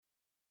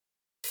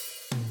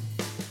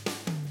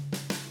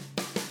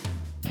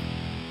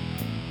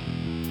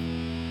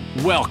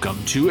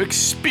Welcome to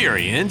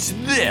Experience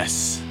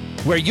This,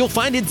 where you'll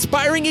find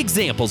inspiring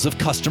examples of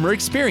customer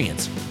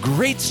experience,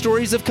 great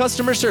stories of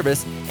customer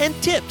service, and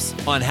tips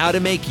on how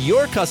to make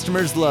your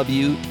customers love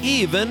you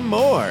even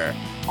more.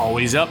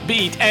 Always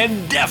upbeat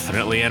and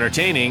definitely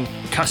entertaining,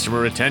 customer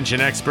retention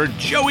expert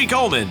Joey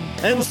Coleman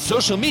and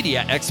social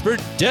media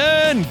expert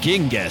Dan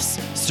Gingiss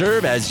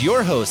serve as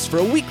your hosts for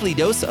a weekly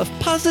dose of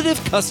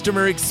positive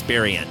customer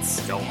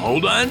experience. So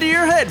hold on to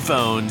your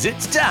headphones.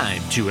 It's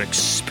time to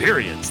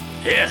experience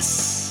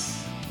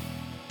this.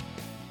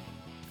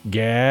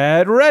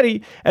 Get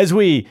ready as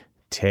we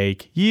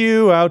take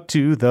you out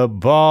to the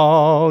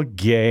ball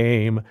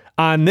game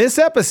on this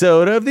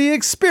episode of the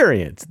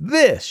Experience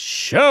This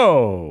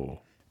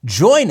show.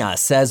 Join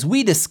us as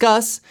we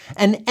discuss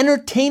an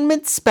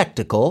entertainment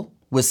spectacle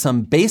with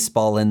some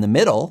baseball in the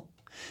middle,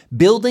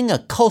 building a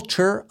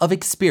culture of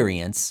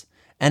experience,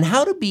 and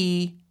how to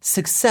be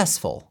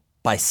successful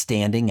by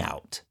standing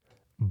out.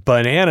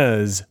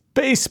 Bananas,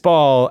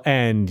 baseball,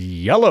 and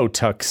yellow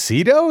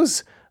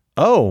tuxedos?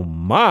 Oh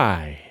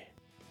my.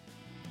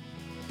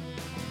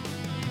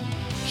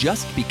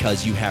 Just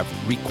because you have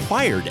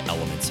required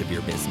elements of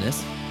your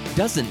business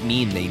doesn't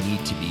mean they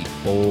need to be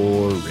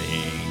boring.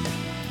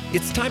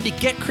 It's time to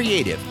get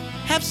creative,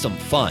 have some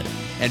fun,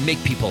 and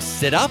make people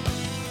sit up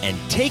and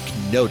take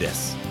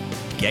notice.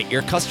 Get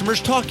your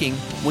customers talking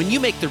when you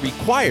make the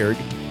required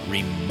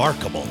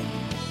remarkable.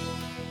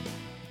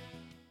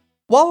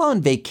 While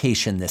on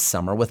vacation this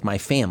summer with my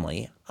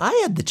family, I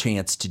had the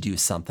chance to do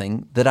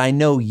something that I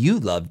know you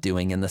love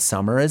doing in the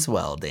summer as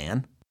well,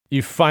 Dan.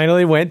 You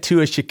finally went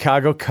to a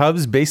Chicago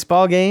Cubs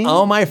baseball game?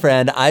 Oh, my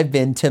friend, I've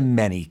been to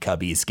many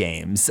Cubbies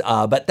games,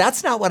 but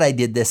that's not what I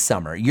did this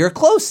summer. You're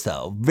close,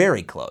 though,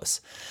 very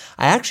close.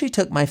 I actually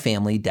took my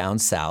family down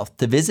south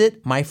to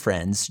visit my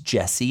friends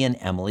Jesse and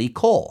Emily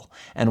Cole,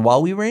 and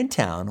while we were in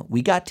town,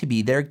 we got to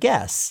be their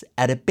guests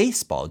at a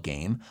baseball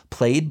game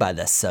played by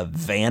the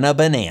Savannah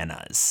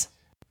Bananas.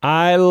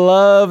 I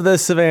love the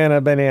Savannah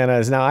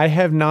Bananas. Now, I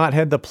have not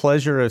had the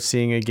pleasure of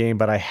seeing a game,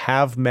 but I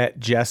have met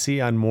Jesse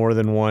on more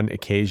than one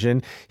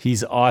occasion.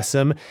 He's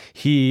awesome.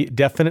 He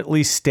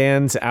definitely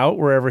stands out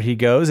wherever he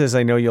goes, as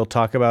I know you'll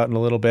talk about in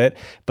a little bit.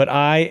 But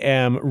I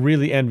am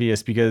really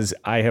envious because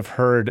I have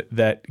heard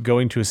that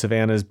going to a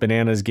Savannah's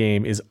Bananas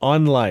game is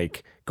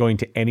unlike going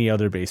to any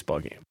other baseball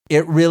game.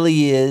 It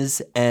really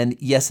is. And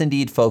yes,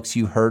 indeed, folks,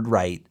 you heard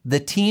right. The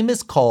team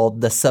is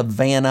called the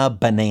Savannah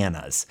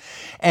Bananas.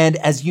 And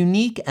as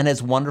unique and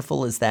as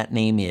wonderful as that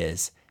name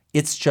is,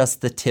 it's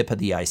just the tip of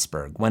the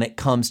iceberg when it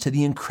comes to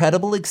the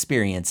incredible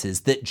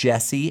experiences that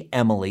Jesse,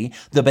 Emily,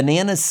 the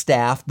Bananas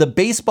staff, the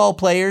baseball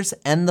players,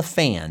 and the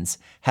fans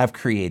have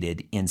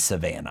created in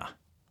Savannah.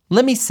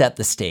 Let me set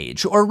the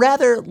stage, or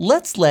rather,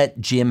 let's let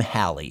Jim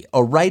Halley,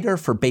 a writer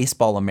for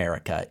Baseball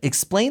America,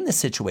 explain the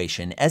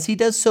situation as he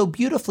does so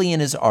beautifully in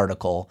his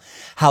article,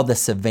 How the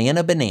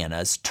Savannah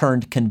Bananas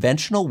Turned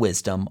Conventional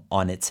Wisdom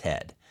on Its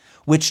Head,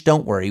 which,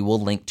 don't worry, we'll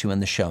link to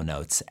in the show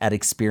notes at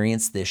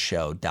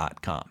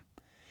experiencethisshow.com.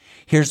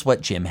 Here's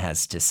what Jim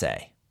has to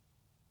say.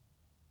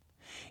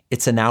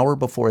 It's an hour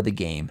before the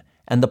game,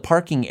 and the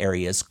parking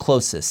areas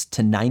closest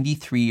to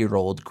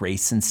 93-year-old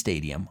Grayson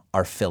Stadium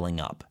are filling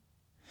up.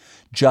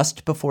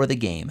 Just before the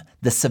game,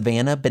 the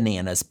Savannah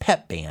Bananas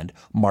pep band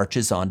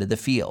marches onto the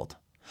field.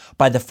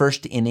 By the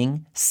first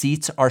inning,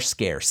 seats are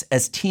scarce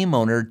as team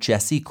owner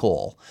Jesse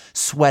Cole,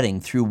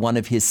 sweating through one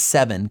of his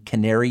 7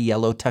 canary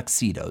yellow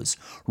tuxedos,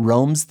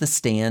 roams the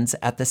stands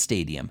at the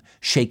stadium,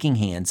 shaking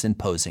hands and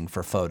posing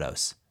for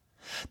photos.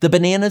 The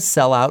Bananas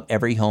sell out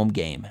every home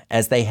game,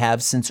 as they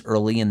have since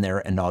early in their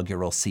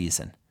inaugural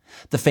season.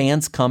 The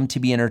fans come to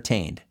be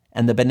entertained,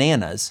 and the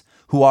Bananas,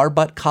 who are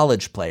but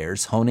college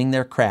players honing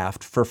their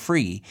craft for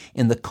free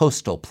in the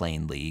Coastal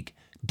Plain League,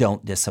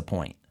 don't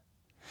disappoint.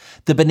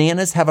 The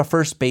Bananas have a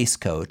first base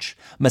coach,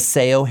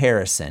 Maceo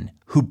Harrison,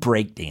 who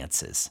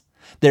breakdances.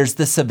 There's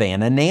the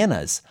Savannah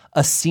Nanas,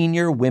 a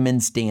senior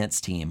women's dance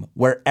team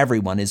where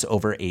everyone is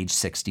over age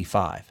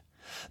 65.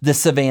 The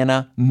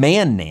Savannah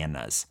Man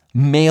Nanas,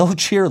 male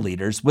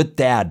cheerleaders with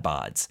dad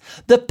bods,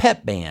 the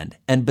pep band,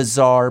 and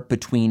bizarre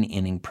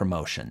between-inning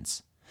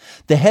promotions.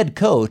 The head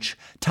coach,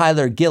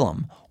 Tyler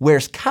Gillum,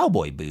 wears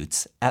cowboy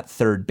boots at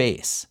third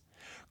base.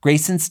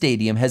 Grayson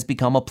Stadium has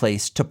become a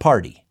place to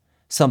party,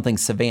 something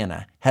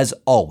Savannah has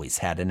always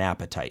had an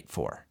appetite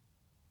for.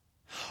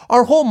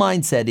 Our whole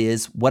mindset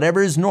is,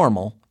 whatever is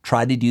normal,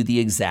 try to do the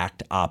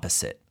exact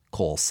opposite,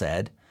 Cole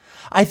said.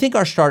 I think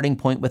our starting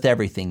point with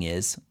everything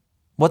is,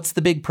 what's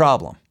the big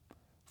problem?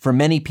 For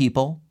many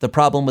people, the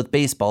problem with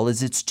baseball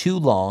is it's too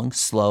long,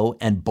 slow,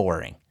 and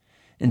boring.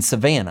 In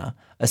Savannah,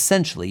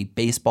 essentially,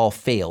 baseball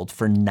failed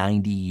for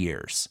 90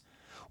 years.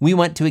 We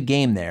went to a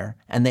game there,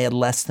 and they had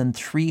less than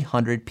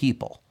 300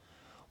 people.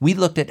 We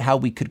looked at how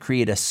we could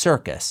create a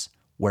circus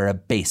where a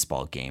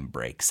baseball game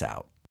breaks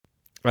out.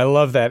 I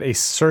love that. A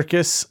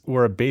circus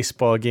where a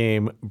baseball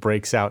game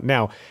breaks out.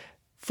 Now,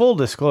 full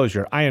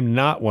disclosure, I am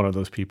not one of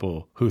those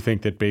people who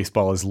think that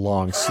baseball is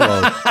long,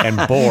 slow,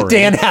 and boring.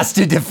 Dan has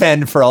to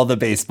defend for all the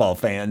baseball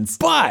fans.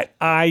 But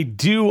I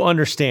do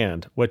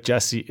understand what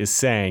Jesse is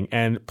saying.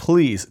 And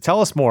please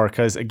tell us more,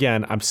 because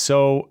again, I'm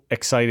so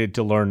excited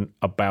to learn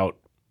about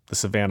the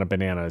Savannah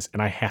Bananas,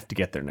 and I have to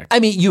get there next. I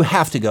mean, you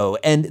have to go.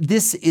 And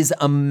this is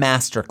a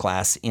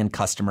masterclass in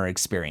customer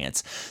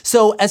experience.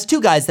 So as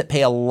two guys that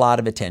pay a lot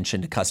of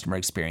attention to customer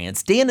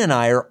experience, Dan and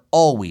I are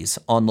always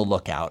on the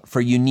lookout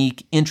for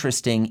unique,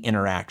 interesting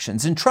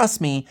interactions. And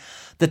trust me,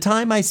 the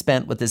time I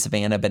spent with the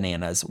Savannah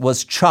Bananas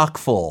was chock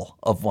full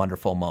of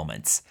wonderful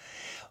moments.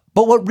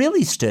 But what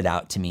really stood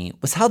out to me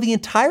was how the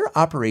entire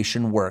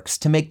operation works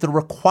to make the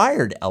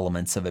required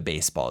elements of a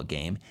baseball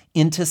game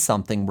into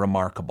something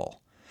remarkable.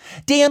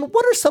 Dan,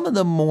 what are some of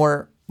the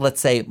more, let's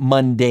say,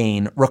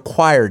 mundane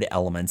required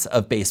elements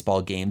of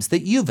baseball games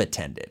that you've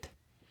attended?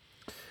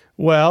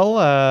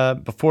 Well,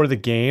 before the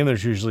game,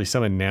 there's usually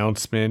some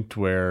announcement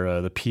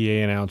where the PA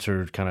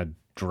announcer kind of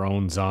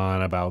drones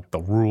on about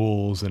the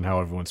rules and how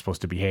everyone's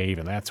supposed to behave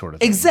and that sort of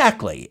thing.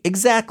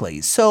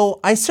 Exactly. So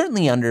I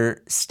certainly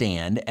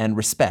understand and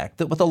respect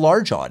that with a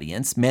large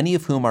audience, many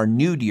of whom are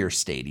new to your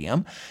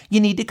stadium, you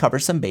need to cover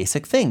some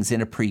basic things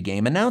in a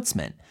pregame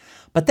announcement.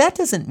 But that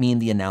doesn't mean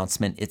the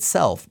announcement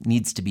itself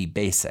needs to be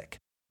basic.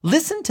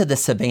 Listen to the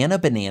Savannah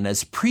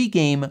Bananas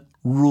pregame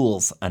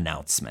rules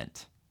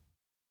announcement.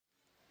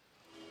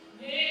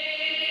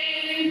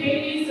 In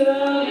case of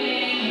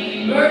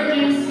any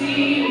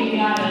emergency, we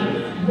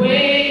gotta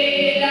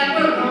wait at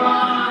the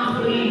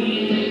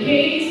promptly. In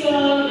case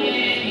of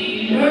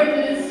any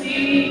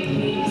emergency,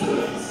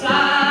 please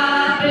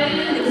stop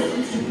and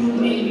listen to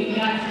me. We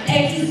got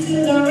exit to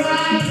the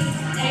right,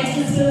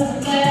 exit to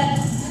the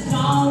left.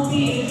 Don't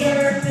be a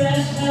jerk,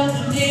 just help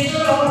a neighbor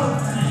or a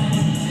friend.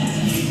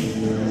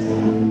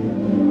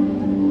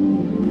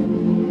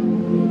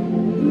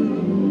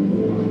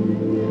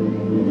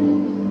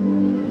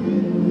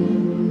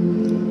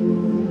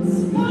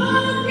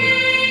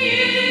 Smoking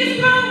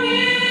is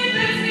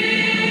prohibited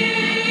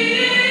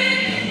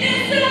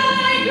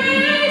inside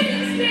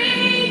Grayson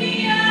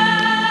Stadium,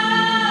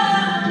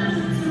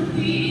 so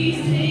please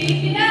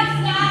take it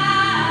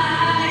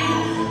outside.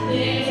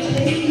 There's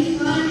change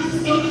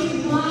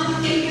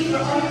money,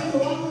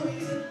 social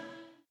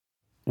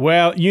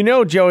Well, you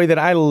know, Joey, that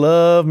I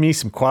love me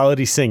some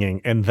quality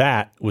singing, and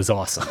that was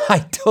awesome. I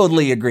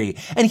totally agree.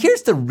 And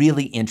here's the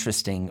really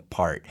interesting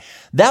part.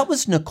 That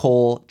was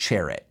Nicole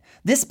Charrett.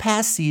 This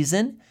past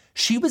season,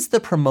 she was the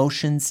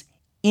promotion's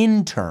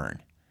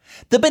intern.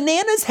 The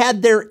Bananas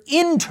had their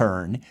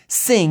intern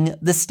sing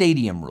the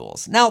stadium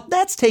rules. Now,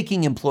 that's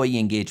taking employee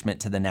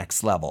engagement to the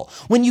next level,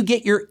 when you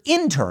get your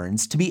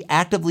interns to be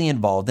actively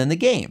involved in the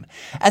game.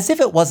 As if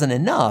it wasn't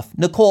enough,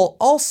 Nicole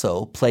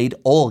also played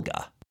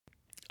Olga.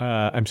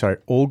 I'm sorry,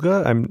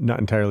 Olga? I'm not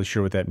entirely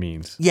sure what that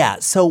means. Yeah,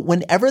 so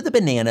whenever the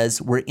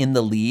Bananas were in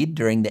the lead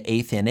during the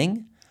 8th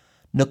inning,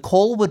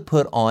 Nicole would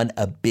put on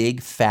a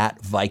big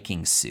fat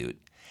Viking suit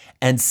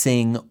and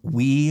sing,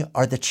 "We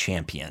Are the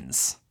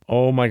Champions."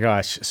 Oh my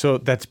gosh. So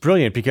that's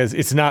brilliant because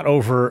it's not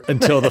over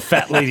until the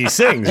fat lady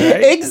sings,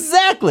 right?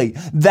 Exactly.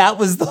 That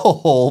was the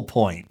whole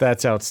point.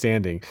 That's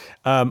outstanding.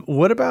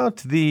 What about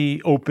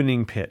the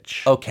opening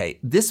pitch? Okay,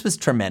 this was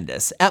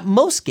tremendous. At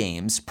most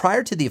games,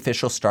 prior to the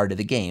official start of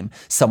the game,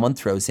 someone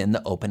throws in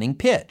the opening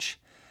pitch.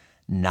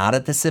 Not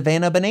at the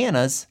Savannah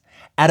Bananas.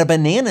 At a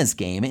Bananas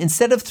game,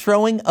 instead of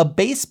throwing a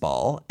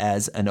baseball,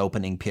 as an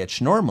opening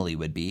pitch normally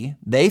would be,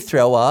 they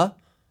throw a,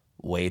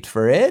 wait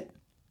for it,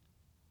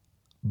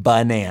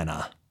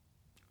 banana.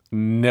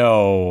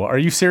 No. Are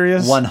you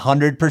serious?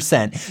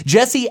 100%.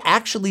 Jesse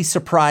actually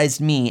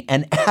surprised me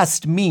and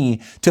asked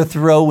me to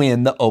throw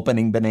in the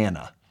opening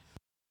banana.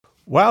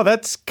 Wow,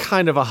 that's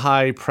kind of a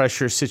high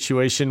pressure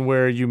situation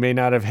where you may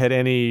not have had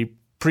any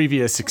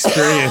previous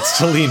experience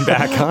to lean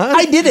back on.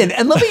 I didn't.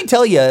 And let me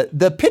tell you,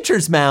 the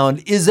pitcher's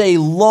mound is a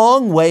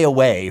long way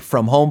away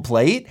from home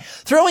plate.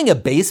 Throwing a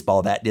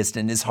baseball that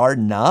distant is hard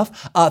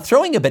enough.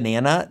 Throwing a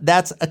banana,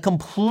 that's a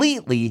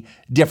completely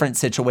different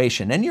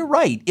situation. And you're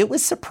right, it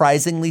was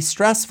surprisingly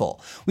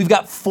stressful. We've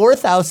got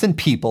 4,000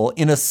 people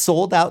in a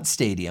sold-out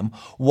stadium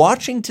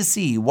watching to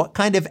see what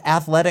kind of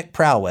athletic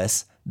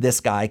prowess this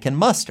guy can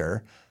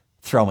muster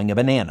throwing a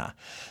banana.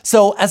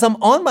 So as I'm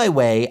on my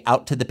way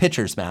out to the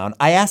pitcher's mound,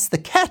 I ask the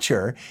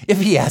catcher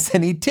if he has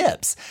any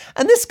tips.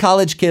 And this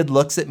college kid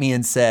looks at me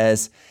and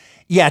says,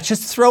 "Yeah,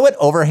 just throw it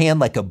overhand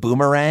like a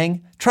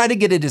boomerang. Try to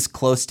get it as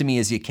close to me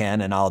as you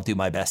can, and I'll do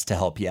my best to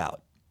help you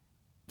out."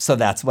 So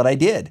that's what I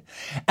did.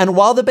 And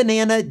while the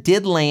banana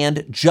did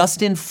land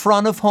just in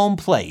front of home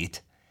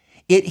plate,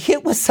 it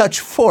hit with such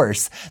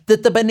force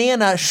that the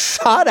banana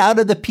shot out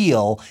of the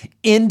peel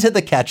into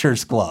the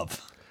catcher's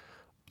glove.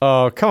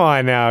 Oh, come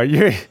on now.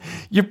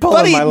 You're pulling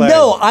Buddy, my leg.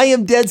 no, I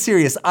am dead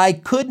serious. I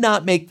could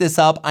not make this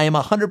up. I am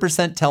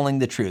 100% telling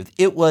the truth.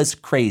 It was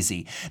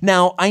crazy.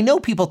 Now, I know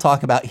people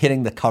talk about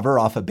hitting the cover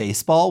off a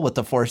baseball with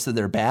the force of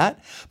their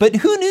bat, but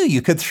who knew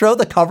you could throw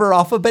the cover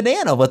off a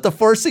banana with the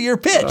force of your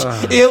pitch?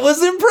 It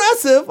was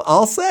impressive,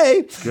 I'll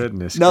say.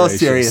 Goodness No, gracious.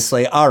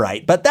 seriously. All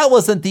right. But that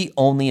wasn't the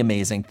only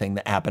amazing thing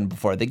that happened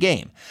before the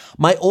game.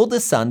 My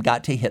oldest son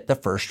got to hit the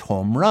first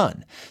home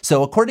run.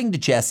 So according to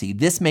Jesse,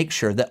 this makes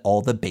sure that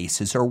all the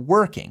bases are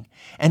working.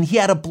 And he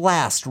had a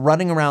blast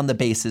running around the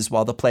bases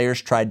while the players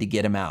tried to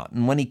get him out.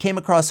 And when he came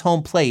across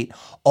home plate,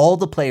 all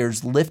the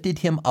players lifted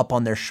him up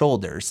on their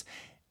shoulders.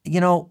 You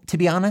know, to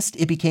be honest,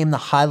 it became the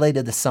highlight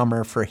of the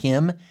summer for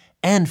him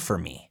and for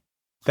me.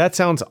 That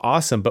sounds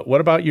awesome. But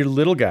what about your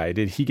little guy?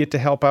 Did he get to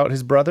help out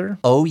his brother?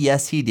 Oh,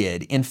 yes, he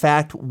did. In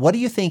fact, what do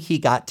you think he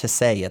got to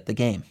say at the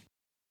game?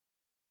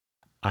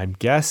 I'm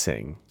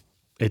guessing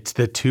it's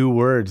the 2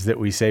 words that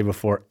we say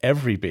before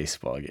every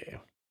baseball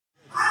game.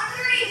 On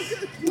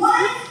 3,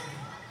 1,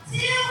 2,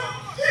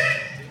 3.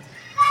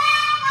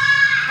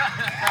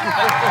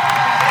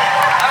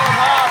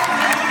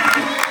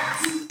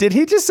 Did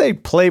he just say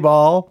play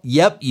ball?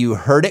 Yep, you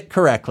heard it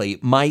correctly.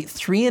 My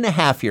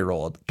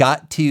 3.5-year-old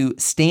got to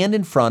stand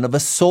in front of a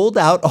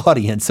sold-out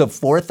audience of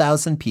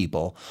 4,000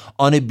 people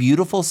on a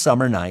beautiful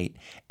summer night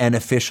and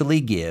officially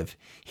give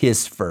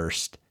his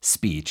first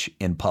speech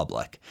in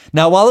public.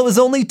 Now, while it was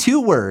only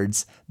 2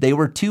 words, they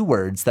were 2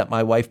 words that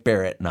my wife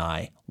Barrett and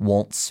I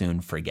won't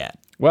soon forget.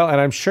 Well,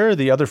 and I'm sure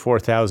the other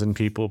 4,000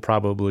 people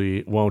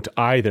probably won't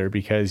either,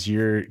 because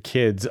your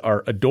kids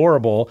are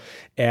adorable,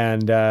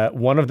 and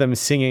one of them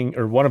saying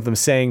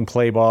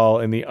play ball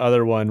and the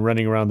other one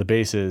running around the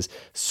bases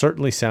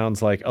certainly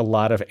sounds like a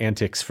lot of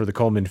antics for the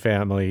Coleman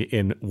family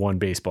in one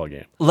baseball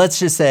game. Let's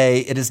just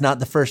say it is not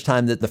the first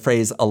time that the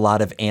phrase "a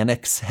lot of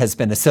annex" has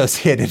been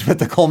associated with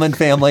the Coleman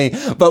family,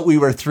 but we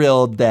were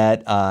thrilled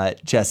that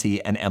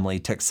Jesse and Emily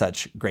took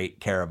such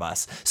great care of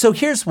us. So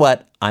here's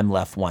what I'm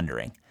left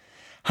wondering.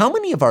 How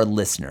many of our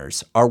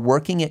listeners are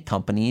working at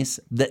companies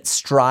that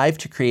strive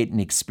to create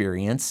an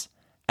experience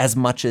as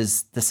much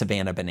as the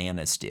Savannah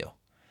Bananas do?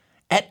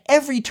 At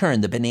every turn,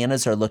 the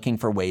Bananas are looking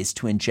for ways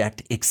to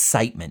inject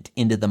excitement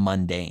into the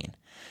mundane,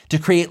 to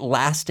create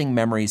lasting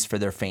memories for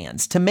their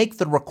fans, to make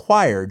the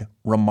required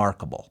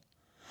remarkable.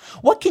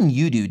 What can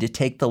you do to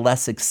take the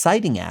less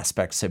exciting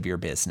aspects of your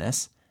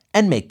business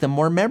and make them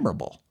more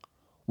memorable?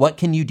 What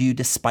can you do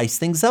to spice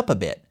things up a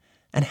bit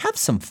and have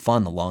some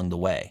fun along the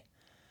way?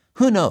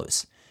 Who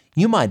knows?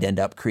 You might end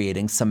up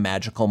creating some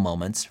magical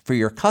moments for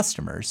your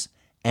customers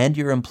and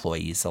your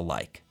employees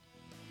alike.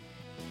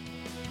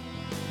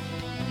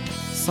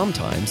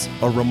 Sometimes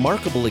a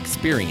remarkable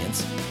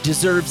experience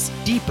deserves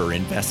deeper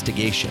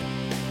investigation.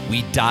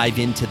 We dive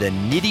into the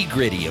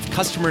nitty-gritty of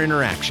customer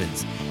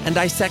interactions and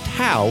dissect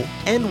how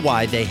and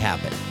why they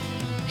happen.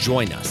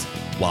 Join us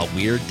while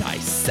we're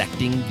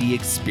dissecting the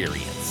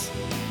experience.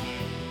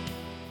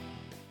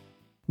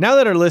 Now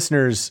that our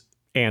listeners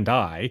and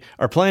I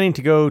are planning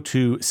to go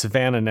to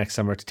Savannah next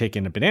summer to take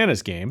in a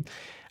Bananas game,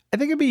 I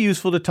think it'd be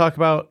useful to talk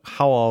about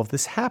how all of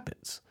this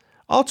happens.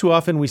 All too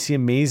often we see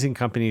amazing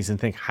companies and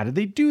think, how did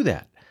they do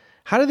that?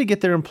 How do they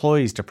get their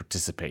employees to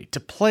participate, to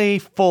play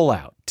full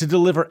out, to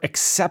deliver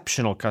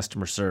exceptional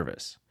customer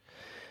service?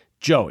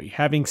 Joey,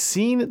 having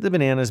seen the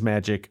Bananas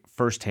magic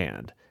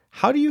firsthand,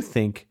 how do you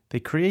think they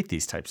create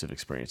these types of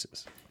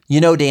experiences?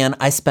 You know, Dan,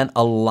 I spent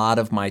a lot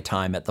of my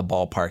time at the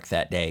ballpark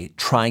that day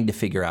trying to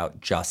figure out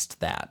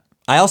just that.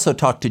 I also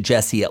talked to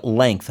Jesse at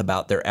length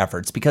about their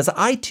efforts because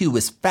I too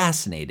was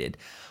fascinated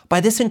by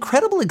this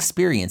incredible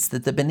experience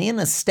that the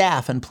Bananas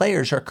staff and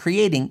players are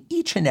creating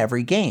each and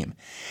every game.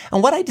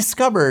 And what I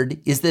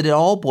discovered is that it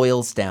all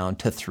boils down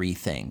to 3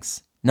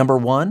 things. Number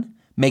 1,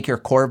 make your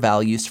core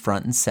values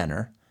front and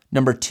center.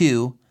 Number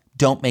 2,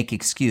 don't make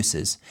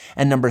excuses.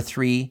 And number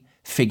 3,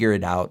 figure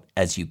it out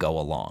as you go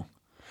along.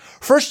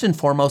 First and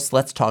foremost,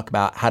 let's talk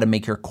about how to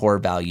make your core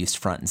values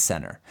front and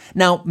center.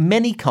 Now,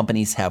 many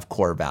companies have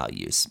core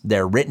values.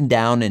 They're written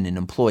down in an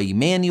employee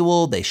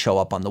manual, they show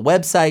up on the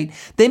website,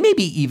 they may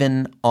be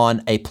even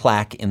on a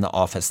plaque in the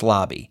office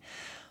lobby.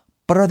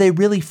 But are they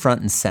really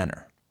front and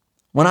center?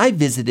 When I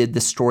visited the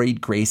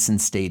storied Grayson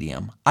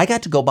Stadium, I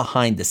got to go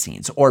behind the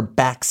scenes, or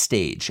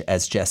backstage,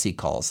 as Jesse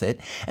calls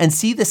it, and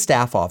see the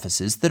staff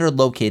offices that are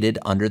located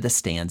under the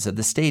stands of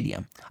the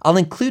stadium. I'll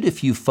include a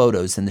few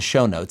photos in the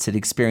show notes at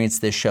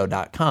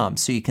experiencethisshow.com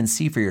so you can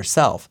see for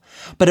yourself.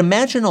 But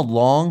imagine a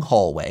long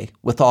hallway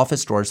with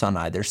office doors on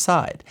either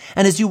side.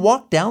 And as you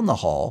walk down the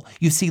hall,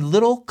 you see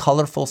little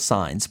colorful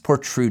signs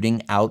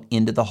protruding out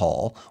into the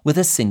hall with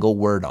a single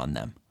word on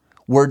them.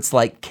 Words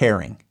like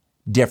caring,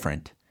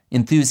 different,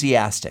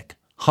 enthusiastic,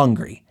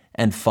 hungry,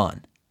 and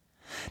fun.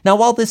 Now,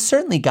 while this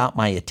certainly got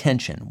my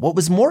attention, what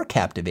was more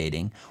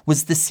captivating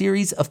was the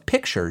series of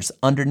pictures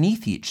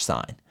underneath each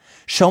sign,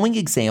 showing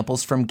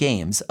examples from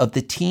games of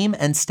the team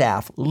and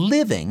staff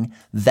living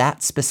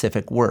that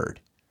specific word.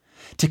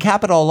 To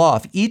cap it all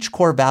off, each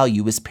core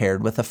value is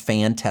paired with a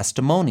fan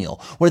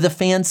testimonial, where the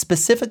fan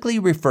specifically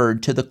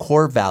referred to the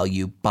core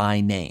value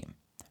by name.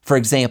 For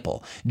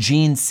example,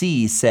 Gene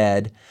C.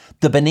 said,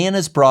 "The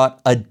Bananas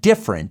brought a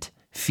different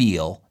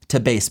feel to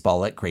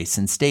baseball at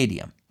Grayson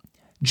Stadium."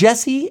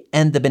 Jesse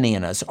and the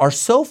Bananas are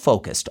so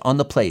focused on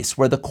the place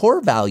where the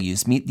core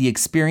values meet the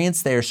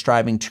experience they are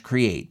striving to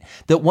create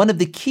that one of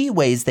the key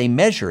ways they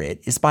measure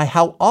it is by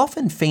how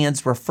often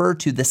fans refer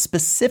to the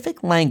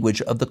specific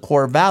language of the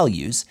core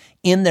values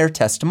in their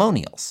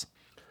testimonials.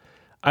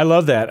 I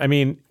love that. I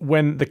mean,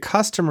 when the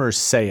customers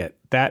say it,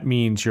 that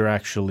means you're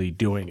actually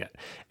doing it.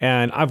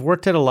 And I've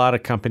worked at a lot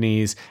of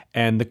companies,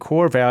 and the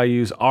core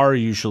values are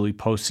usually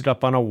posted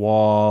up on a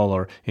wall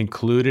or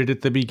included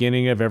at the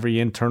beginning of every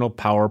internal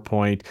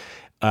PowerPoint.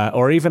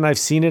 Or even I've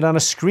seen it on a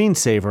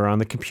screensaver on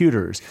the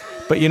computers.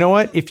 But you know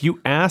what? If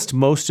you asked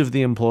most of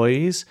the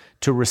employees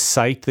to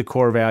recite the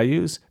core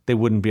values, they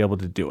wouldn't be able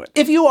to do it.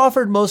 If you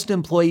offered most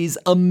employees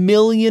 $1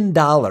 million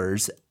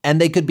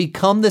and they could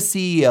become the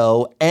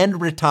CEO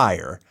and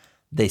retire,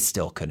 they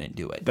still couldn't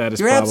do it. That is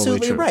You're probably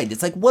absolutely true. right.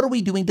 It's like, what are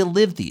we doing to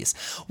live these?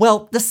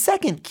 Well, the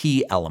second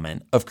key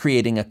element of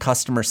creating a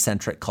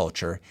customer-centric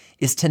culture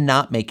is to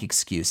not make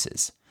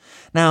excuses.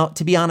 Now,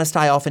 to be honest,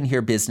 I often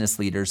hear business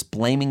leaders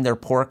blaming their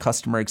poor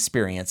customer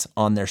experience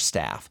on their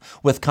staff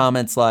with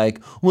comments like,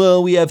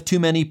 well, we have too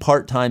many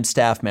part-time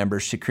staff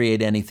members to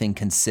create anything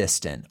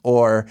consistent.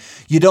 Or,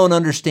 you don't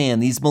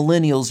understand, these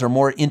millennials are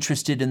more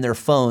interested in their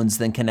phones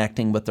than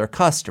connecting with their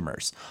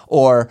customers.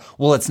 Or,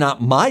 well, it's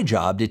not my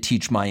job to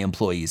teach my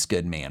employees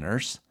good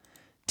manners.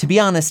 To be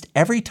honest,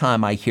 every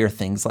time I hear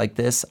things like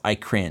this, I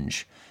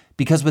cringe.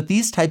 Because with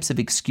these types of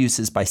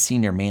excuses by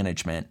senior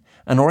management,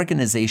 an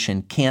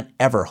organization can't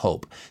ever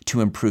hope to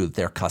improve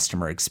their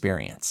customer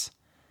experience.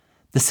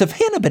 The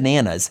Savannah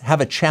Bananas have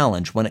a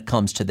challenge when it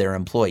comes to their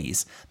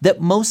employees that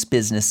most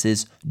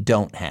businesses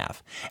don't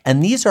have.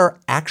 And these are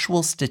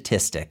actual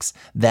statistics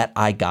that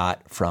I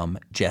got from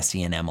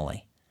Jesse and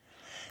Emily.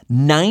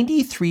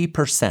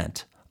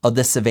 93% of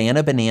the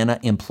Savannah Banana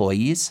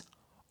employees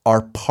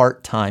are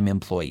part-time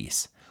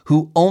employees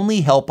who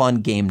only help on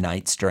game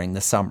nights during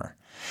the summer.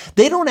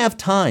 They don't have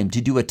time to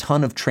do a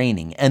ton of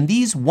training, and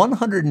these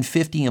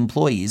 150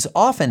 employees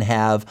often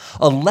have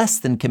a less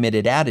than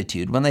committed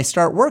attitude when they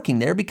start working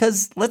there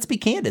because, let's be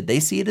candid, they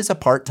see it as a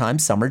part-time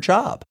summer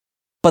job.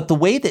 But the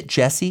way that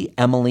Jesse,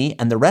 Emily,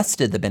 and the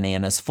rest of the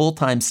Bananas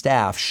full-time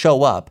staff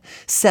show up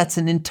sets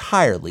an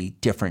entirely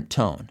different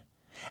tone.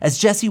 As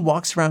Jesse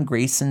walks around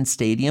Grayson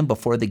Stadium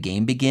before the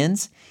game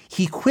begins,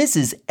 he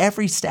quizzes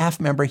every staff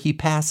member he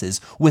passes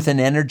with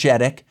an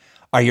energetic,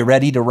 "Are you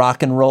ready to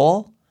rock and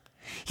roll?"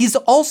 He's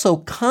also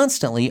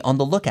constantly on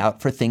the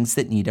lookout for things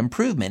that need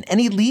improvement, and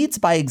he leads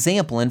by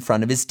example in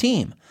front of his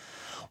team.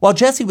 While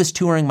Jesse was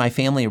touring my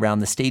family around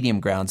the stadium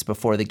grounds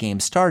before the game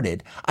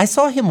started, I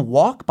saw him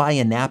walk by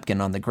a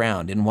napkin on the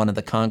ground in one of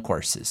the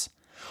concourses.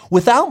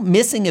 Without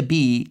missing a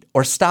beat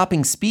or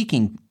stopping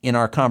speaking in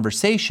our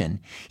conversation,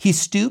 he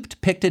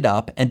stooped, picked it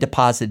up, and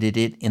deposited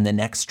it in the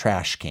next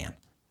trash can.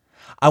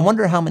 I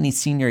wonder how many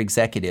senior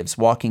executives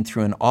walking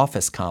through an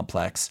office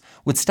complex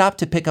would stop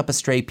to pick up a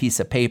stray piece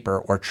of paper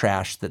or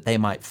trash that they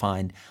might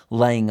find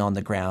laying on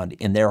the ground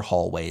in their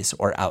hallways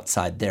or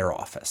outside their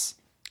office.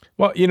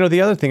 Well, you know, the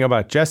other thing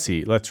about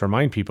Jesse, let's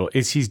remind people,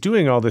 is he's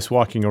doing all this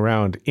walking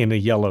around in a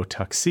yellow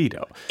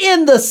tuxedo.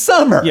 In the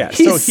summer. Yeah,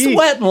 he's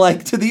sweating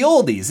like to the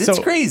oldies. It's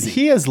crazy.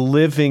 He is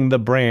living the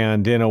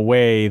brand in a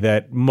way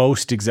that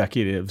most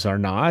executives are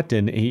not,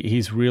 and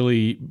he's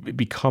really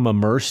become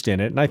immersed in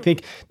it. And I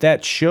think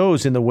that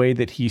shows in the way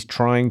that he's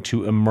trying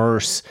to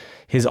immerse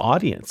his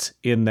audience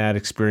in that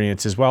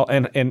experience as well.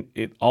 And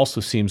it also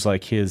seems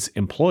like his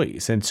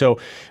employees. And so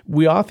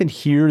we often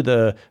hear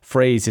the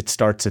phrase, it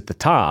starts at the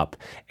top.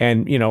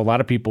 And, you know, a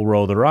lot of people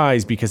roll their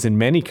eyes because in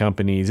many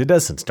companies, it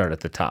doesn't start at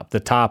the top. The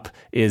top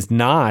is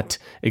not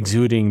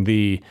exuding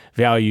the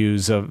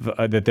values of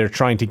that they're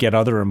trying to get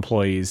other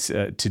employees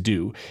to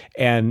do.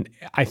 And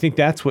I think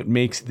that's what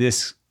makes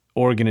this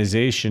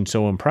organization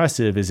so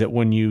impressive, is that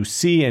when you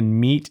see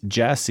and meet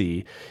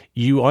Jesse,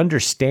 you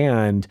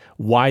understand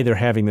why they're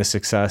having the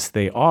success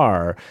they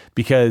are,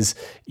 because,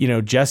 you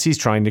know, Jesse's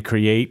trying to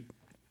create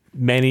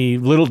many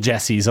little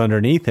Jessies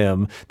underneath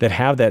him that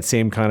have that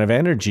same kind of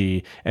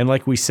energy. And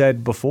like we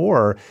said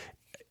before,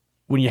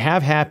 when you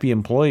have happy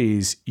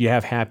employees, you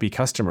have happy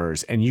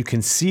customers, and you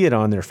can see it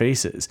on their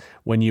faces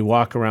when you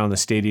walk around the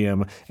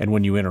stadium and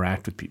when you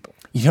interact with people.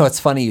 You know, it's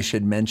funny you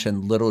should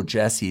mention little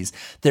Jessies.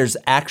 There's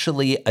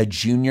actually a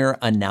junior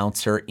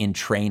announcer in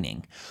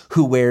training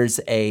who wears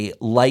a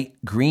light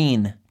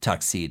green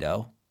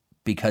tuxedo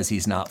because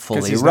he's not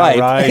fully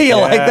ripe. You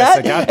like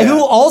that? And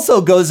who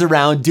also goes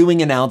around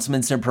doing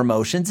announcements and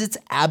promotions. It's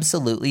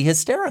absolutely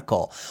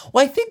hysterical.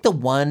 Well, I think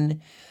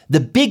the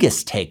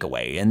biggest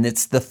takeaway, and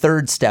it's the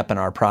third step in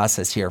our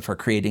process here for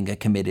creating a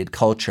committed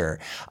culture,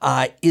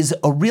 is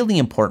a really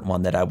important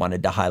one that I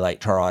wanted to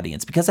highlight to our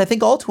audience, because I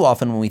think all too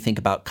often when we think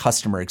about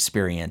customer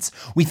experience,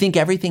 we think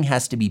everything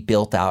has to be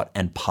built out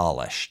and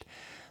polished.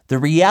 The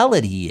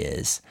reality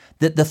is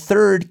that the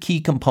third key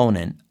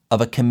component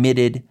of a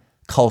committed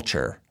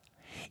culture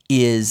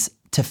is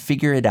to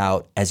figure it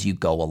out as you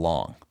go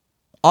along.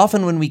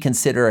 Often when we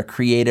consider a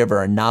creative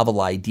or a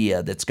novel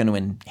idea that's going to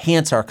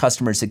enhance our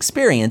customers'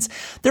 experience,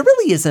 there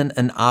really isn't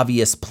an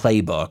obvious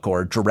playbook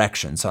or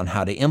directions on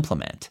how to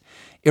implement.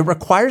 It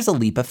requires a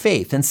leap of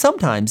faith, and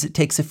sometimes it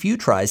takes a few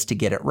tries to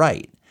get it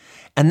right.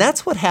 And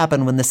that's what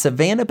happened when the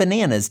Savannah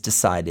Bananas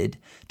decided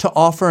to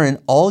offer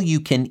an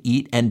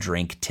all-you-can-eat and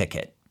drink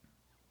ticket.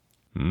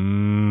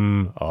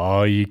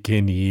 All you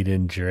can eat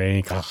and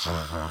drink.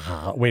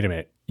 Wait a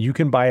minute. You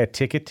can buy a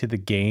ticket to the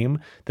game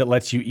that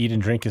lets you eat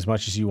and drink as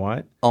much as you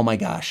want? Oh my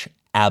gosh,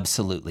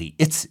 absolutely.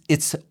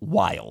 It's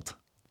wild.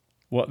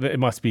 Well, it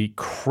must be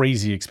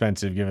crazy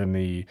expensive given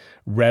the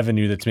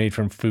revenue that's made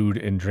from food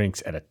and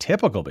drinks at a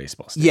typical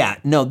baseball stadium. Yeah,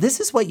 no, this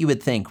is what you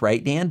would think,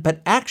 right, Dan?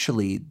 But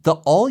actually, the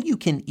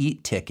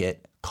all-you-can-eat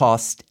ticket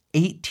cost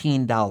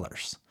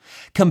 $18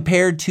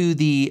 compared to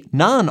the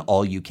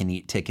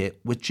non-all-you-can-eat ticket,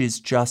 which is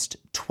just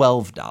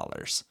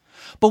 $12.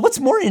 But what's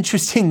more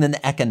interesting than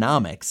the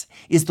economics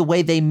is the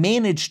way they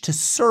managed to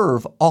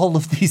serve all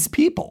of these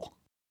people.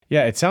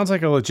 Yeah, it sounds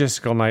like a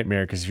logistical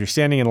nightmare because if you're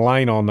standing in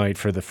line all night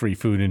for the free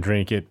food and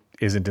drink, it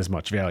isn't as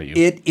much value.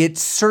 It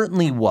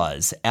certainly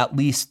was, at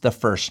least the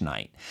first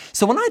night.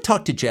 So when I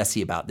talked to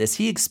Jesse about this,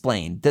 he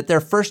explained that their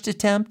first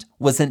attempt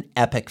was an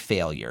epic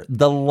failure.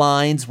 The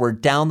lines were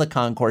down the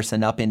concourse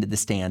and up into the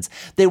stands.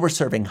 They were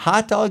serving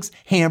hot dogs,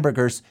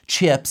 hamburgers,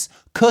 chips,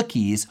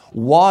 cookies,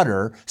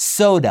 water,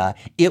 soda.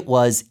 It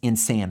was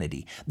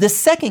insanity. The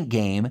second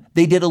game,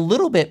 they did a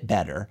little bit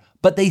better,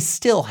 but they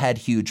still had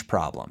huge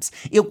problems.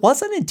 It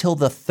wasn't until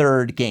the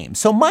third game.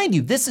 So mind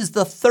you, this is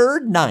the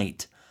third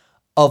night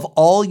of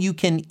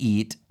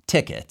all-you-can-eat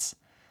tickets.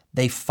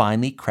 They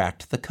finally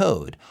cracked the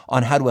code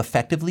on how to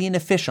effectively and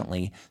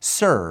efficiently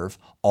serve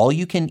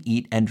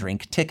all-you-can-eat and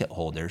drink ticket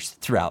holders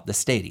throughout the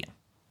stadium.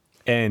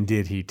 And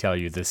did he tell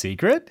you the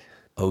secret?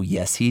 Oh,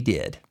 yes, he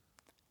did.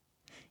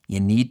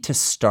 You need to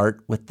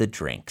start with the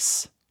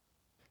drinks.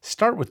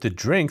 Start with the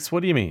drinks?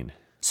 What do you mean?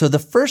 So the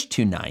first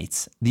two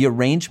nights, the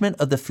arrangement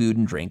of the food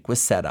and drink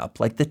was set up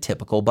like the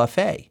typical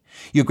buffet.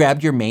 You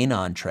grabbed your main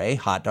entree,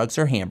 hot dogs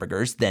or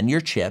hamburgers, then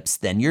your chips,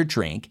 then your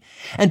drink.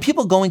 And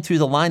people going through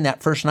the line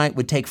that first night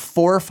would take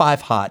 4 or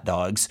 5 hot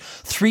dogs,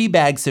 3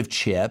 bags of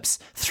chips,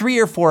 3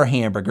 or 4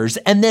 hamburgers,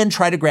 and then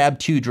try to grab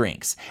 2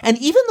 drinks. And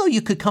even though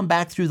you could come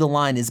back through the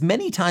line as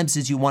many times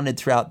as you wanted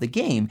throughout the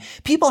game,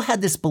 people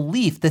had this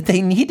belief that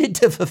they needed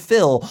to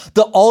fulfill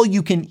the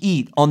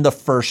all-you-can-eat on the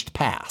first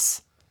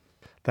pass.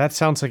 That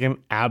sounds like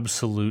an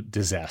absolute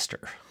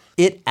disaster.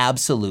 It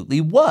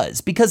absolutely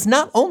was, because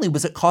not only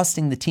was it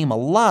costing the team a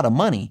lot of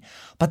money,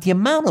 but the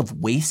amount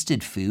of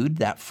wasted food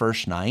that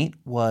first night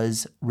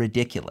was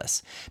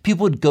ridiculous.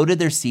 People would go to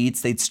their seats,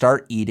 they'd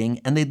start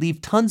eating, and they'd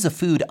leave tons of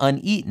food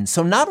uneaten.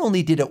 So not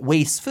only did it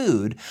waste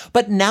food,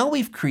 but now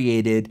we've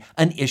created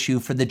an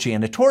issue for the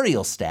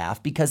janitorial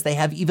staff because they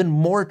have even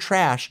more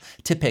trash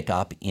to pick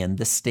up in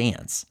the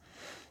stands.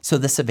 So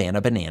the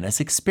Savannah Bananas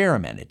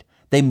experimented.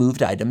 They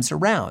moved items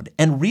around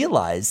and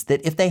realized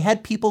that if they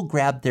had people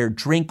grab their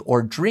drink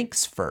or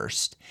drinks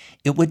first,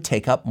 it would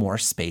take up more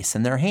space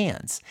in their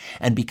hands.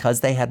 And because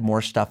they had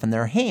more stuff in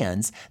their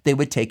hands, they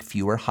would take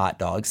fewer hot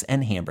dogs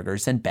and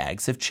hamburgers and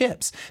bags of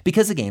chips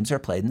because the games are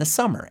played in the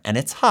summer and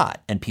it's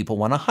hot and people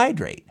want to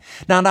hydrate.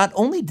 Now, not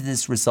only did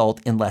this result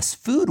in less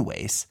food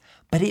waste,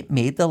 but it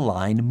made the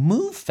line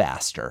move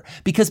faster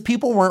because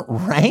people weren't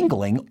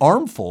wrangling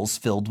armfuls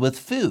filled with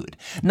food.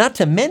 Not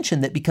to mention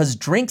that because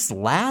drinks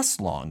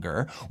last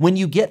longer, when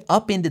you get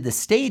up into the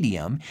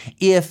stadium,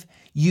 if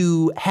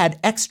you had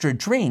extra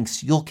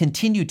drinks, you'll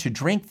continue to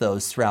drink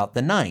those throughout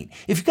the night.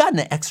 If you've got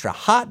an extra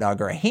hot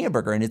dog or a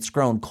hamburger and it's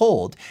grown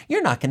cold,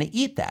 you're not going to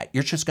eat that.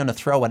 You're just going to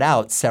throw it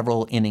out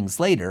several innings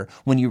later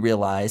when you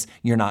realize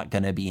you're not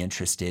going to be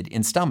interested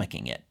in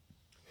stomaching it.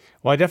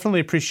 Well, I definitely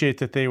appreciate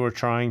that they were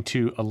trying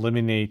to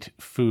eliminate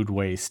food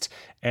waste,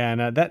 and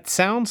that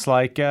sounds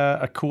like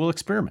a cool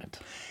experiment.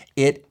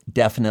 It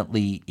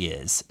definitely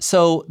is.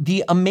 So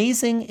the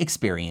amazing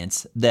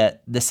experience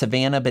that the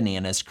Savannah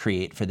Bananas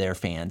create for their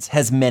fans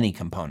has many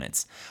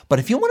components. But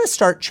if you want to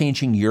start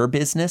changing your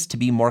business to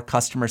be more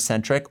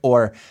customer-centric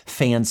or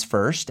fans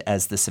first,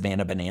 as the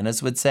Savannah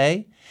Bananas would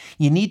say,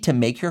 you need to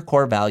make your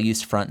core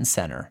values front and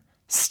center,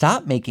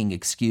 stop making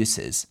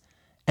excuses,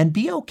 and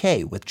be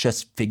okay with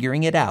just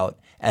figuring it out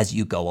as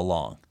you go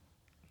along.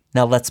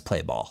 Now let's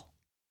play ball.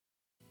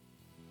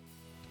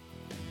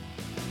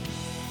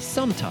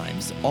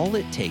 Sometimes all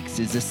it takes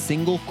is a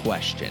single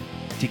question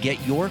to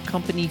get your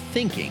company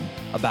thinking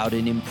about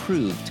an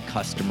improved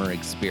customer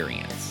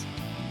experience.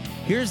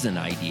 Here's an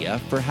idea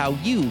for how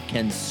you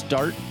can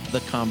start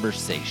the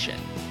conversation.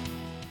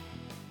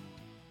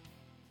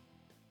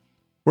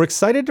 We're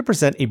excited to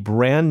present a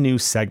brand new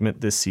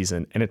segment this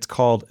season, and it's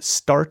called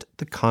Start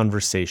the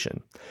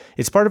Conversation.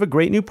 It's part of a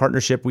great new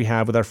partnership we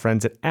have with our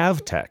friends at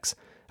Avtex,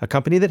 a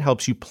company that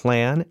helps you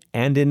plan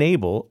and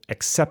enable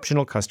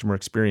exceptional customer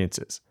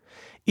experiences.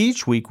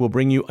 Each week, we'll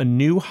bring you a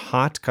new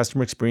hot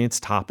customer experience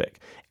topic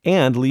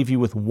and leave you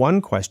with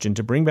one question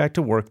to bring back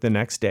to work the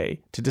next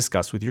day to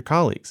discuss with your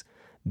colleagues.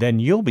 Then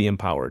you'll be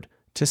empowered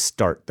to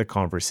start the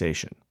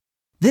conversation.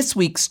 This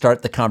week's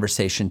Start the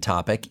Conversation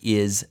topic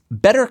is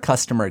better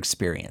customer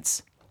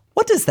experience.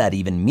 What does that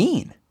even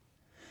mean?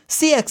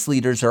 CX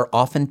leaders are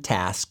often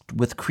tasked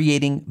with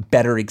creating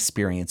better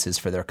experiences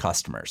for their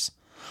customers.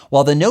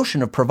 While the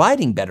notion of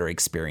providing better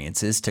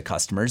experiences to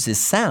customers is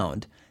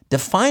sound,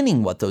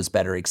 defining what those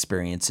better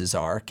experiences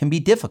are can be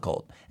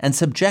difficult and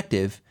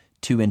subjective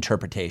to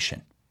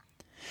interpretation.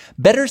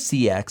 Better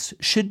CX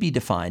should be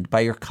defined by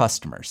your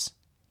customers.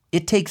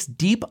 It takes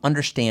deep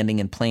understanding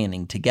and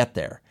planning to get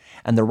there,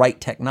 and the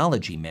right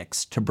technology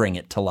mix to bring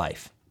it to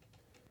life.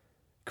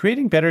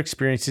 Creating better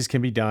experiences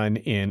can be done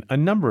in a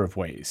number of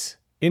ways,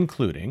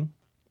 including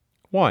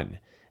 1.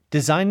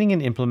 Designing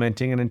and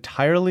implementing an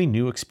entirely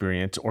new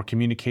experience or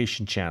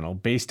communication channel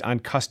based on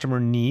customer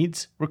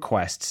needs,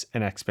 requests,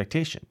 and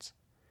expectations.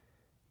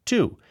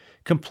 2.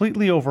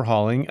 Completely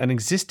overhauling an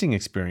existing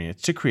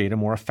experience to create a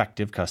more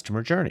effective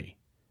customer journey.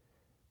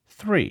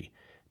 3.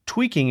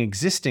 Tweaking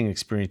existing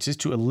experiences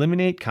to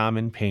eliminate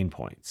common pain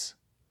points.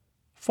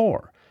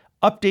 4.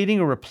 Updating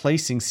or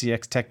replacing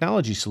CX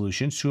technology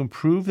solutions to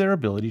improve their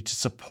ability to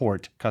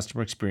support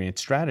customer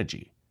experience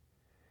strategy.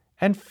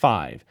 And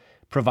 5.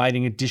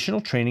 Providing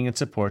additional training and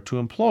support to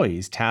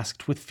employees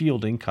tasked with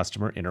fielding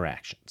customer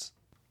interactions.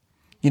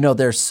 You know,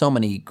 there's so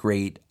many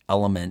great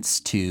elements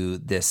to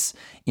this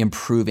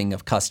improving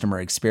of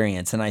customer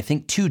experience. And I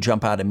think two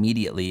jump out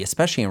immediately,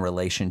 especially in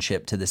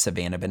relationship to the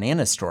Savannah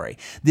Bananas story.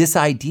 This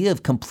idea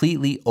of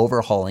completely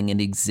overhauling an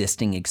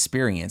existing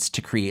experience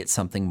to create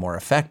something more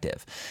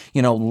effective.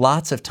 You know,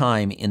 lots of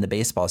time in the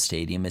baseball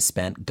stadium is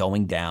spent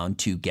going down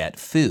to get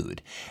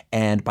food.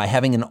 And by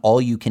having an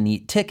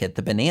all-you-can-eat ticket,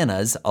 the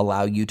Bananas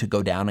allow you to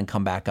go down and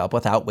come back up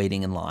without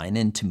waiting in line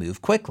and to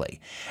move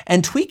quickly.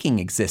 And tweaking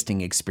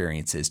existing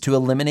experiences to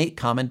eliminate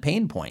common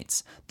pain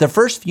points. The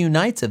first few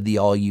nights of the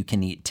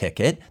all-you-can-eat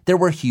ticket, there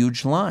were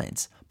huge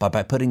lines. But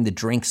by putting the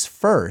drinks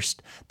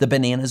first, the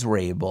Bananas were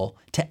able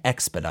to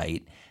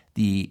expedite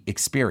the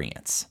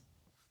experience.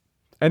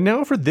 And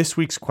now for this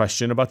week's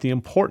question about the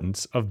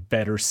importance of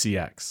better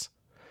CX.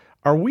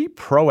 Are we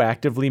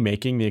proactively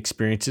making the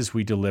experiences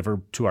we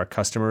deliver to our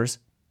customers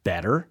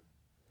better?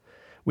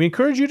 We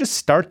encourage you to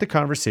start the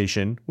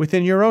conversation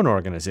within your own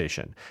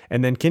organization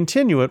and then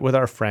continue it with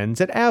our friends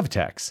at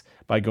Avtex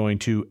by going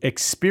to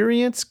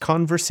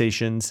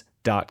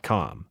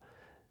experienceconversations.com.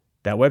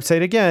 That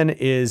website again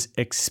is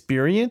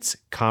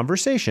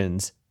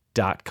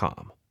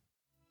experienceconversations.com.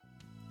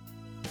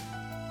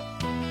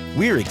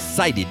 We're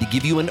excited to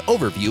give you an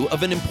overview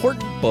of an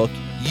important book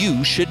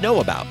you should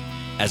know about,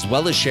 as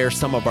well as share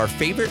some of our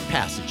favorite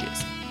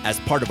passages as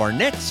part of our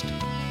next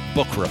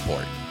book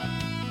report.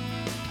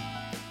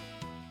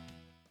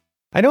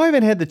 I know I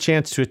haven't had the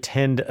chance to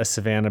attend a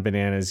Savannah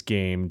Bananas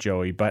game,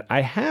 Joey, but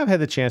I have had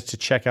the chance to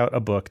check out a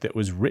book that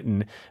was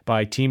written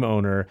by team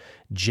owner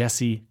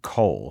Jesse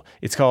Cole.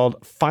 It's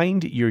called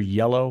Find Your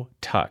Yellow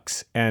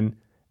Tux, and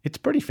it's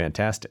pretty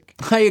fantastic.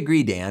 I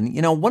agree, Dan.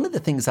 You know, one of the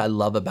things I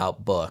love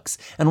about books,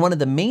 and one of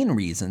the main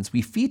reasons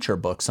we feature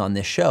books on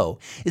this show,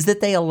 is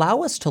that they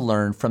allow us to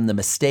learn from the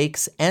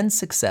mistakes and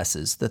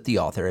successes that the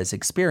author has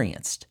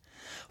experienced.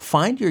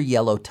 Find Your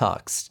Yellow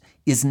Tux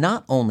is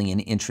not only an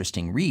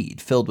interesting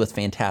read filled with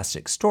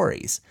fantastic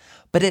stories,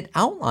 but it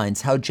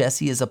outlines how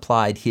Jesse has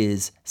applied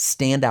his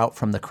stand out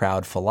from the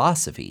crowd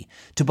philosophy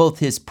to both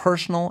his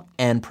personal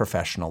and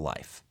professional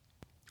life.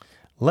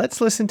 Let's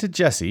listen to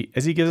Jesse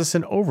as he gives us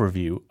an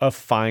overview of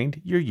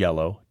Find Your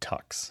Yellow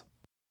Tux.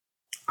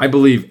 I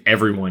believe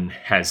everyone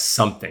has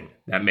something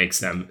that makes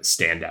them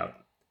stand out.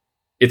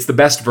 It's the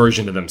best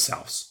version of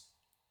themselves.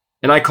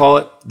 And I call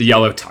it the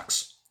yellow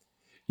tux.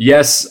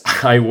 Yes,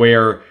 I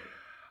wear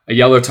a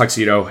yellow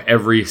tuxedo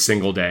every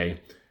single day,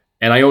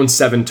 and I own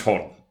 7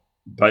 total.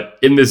 But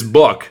in this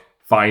book,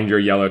 Find Your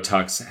Yellow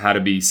Tux, How to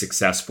Be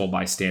Successful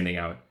by Standing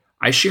Out,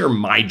 I share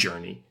my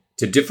journey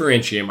to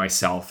differentiate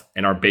myself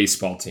and our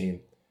baseball team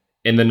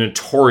in the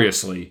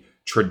notoriously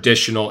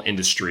traditional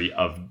industry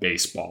of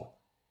baseball.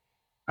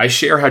 I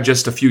share how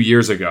just a few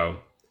years ago,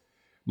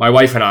 my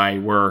wife and I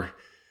were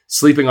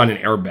sleeping on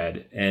an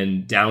airbed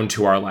and down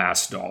to our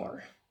last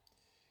dollar.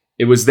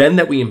 It was then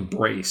that we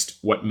embraced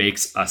what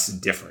makes us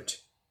different.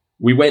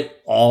 We went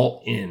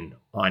all in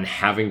on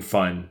having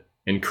fun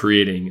and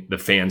creating the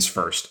fans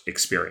first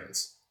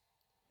experience.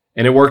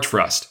 And it worked for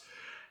us.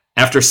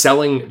 After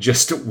selling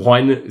just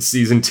 1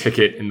 season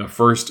ticket in the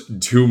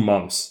first 2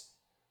 months,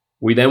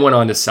 we then went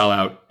on to sell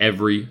out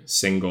every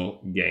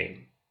single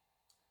game.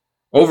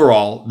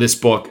 Overall, this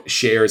book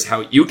shares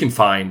how you can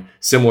find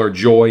similar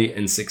joy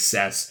and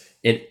success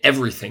in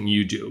everything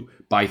you do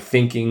by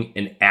thinking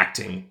and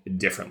acting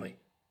differently.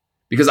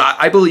 Because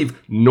I believe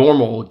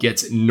normal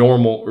gets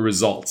normal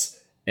results.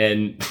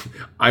 And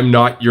I'm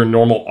not your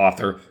normal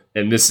author,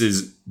 and this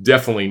is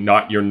definitely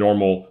not your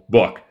normal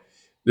book.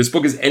 This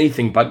book is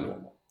anything but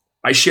normal.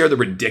 I share the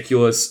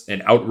ridiculous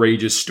and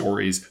outrageous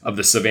stories of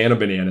the Savannah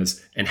Bananas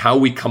and how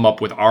we come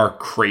up with our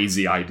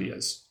crazy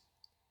ideas.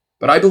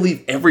 But I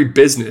believe every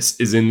business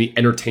is in the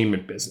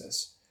entertainment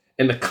business,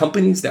 and the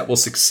companies that will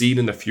succeed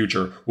in the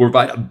future will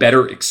provide a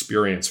better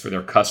experience for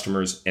their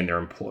customers and their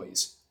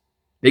employees.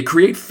 They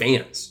create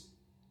fans.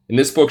 And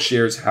this book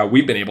shares how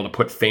we've been able to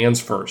put fans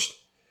first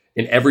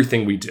in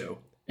everything we do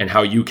and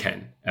how you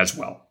can as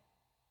well.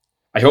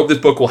 I hope this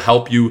book will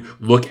help you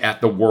look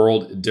at the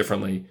world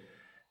differently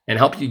and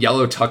help you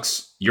yellow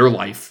tux your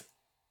life,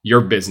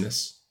 your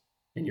business,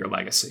 and your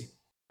legacy.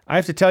 I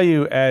have to tell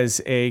you,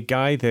 as a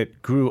guy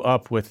that grew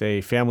up with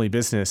a family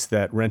business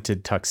that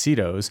rented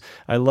tuxedos,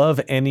 I love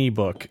any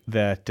book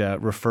that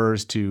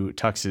refers to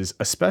tuxes,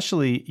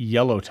 especially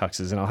yellow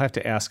tuxes. And I'll have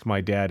to ask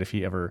my dad if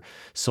he ever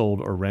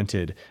sold or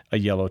rented a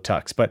yellow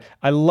tux. But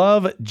I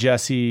love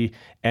Jesse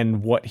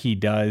and what he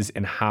does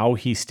and how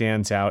he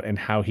stands out and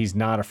how he's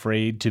not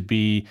afraid to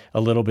be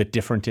a little bit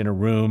different in a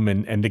room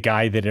and the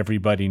guy that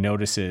everybody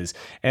notices.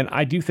 And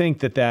I do think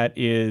that that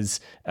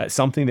is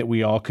something that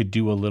we all could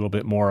do a little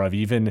bit more of.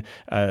 Even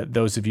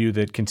those of you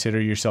that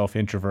consider yourself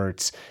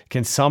introverts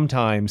can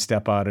sometimes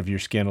step out of your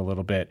skin a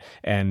little bit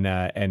and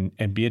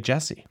be a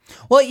Jesse.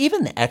 Well,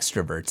 even the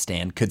extroverts,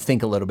 Dan, could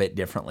think a little bit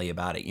differently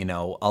about it. You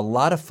know, a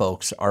lot of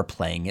folks are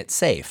playing it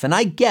safe. And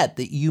I get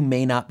that you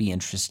may not be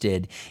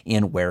interested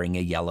in wearing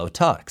a yellow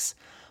tux.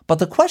 But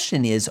the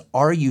question is,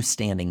 are you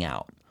standing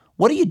out?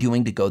 What are you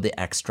doing to go the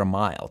extra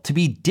mile, to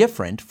be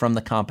different from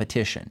the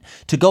competition,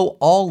 to go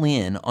all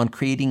in on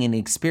creating an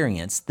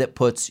experience that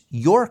puts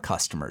your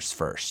customers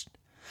first?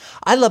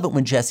 I love it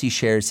when Jesse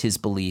shares his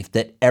belief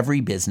that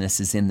every business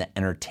is in the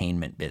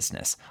entertainment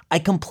business. I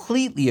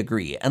completely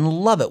agree and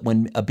love it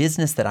when a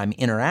business that I'm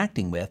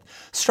interacting with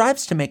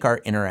strives to make our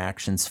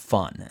interactions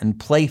fun and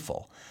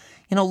playful.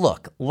 You know,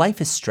 look, life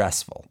is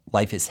stressful.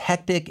 Life is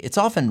hectic. It's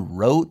often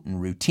rote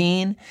and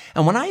routine.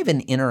 And when I have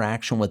an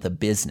interaction with a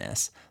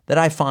business that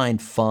I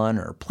find fun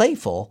or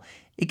playful,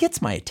 it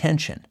gets my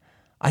attention.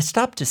 I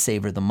stop to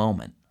savor the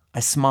moment. I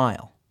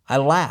smile. I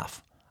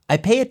laugh. I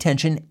pay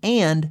attention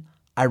and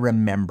I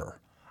remember.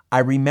 I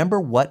remember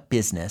what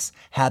business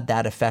had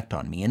that effect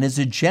on me. And as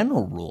a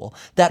general rule,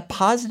 that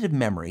positive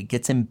memory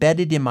gets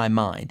embedded in my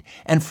mind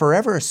and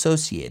forever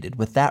associated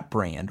with that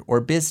brand or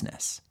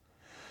business.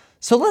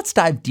 So let's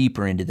dive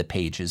deeper into the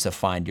pages of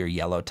Find Your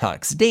Yellow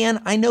Tux.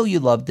 Dan, I know you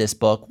loved this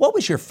book. What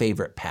was your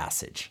favorite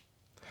passage?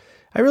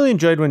 I really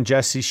enjoyed when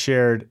Jesse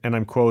shared, and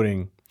I'm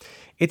quoting,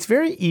 "It's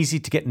very easy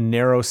to get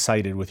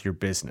narrow-sighted with your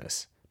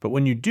business. But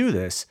when you do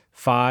this,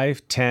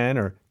 5, 10,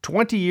 or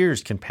 20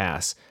 years can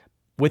pass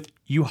with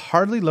you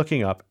hardly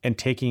looking up and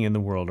taking in the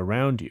world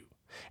around you.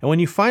 And when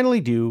you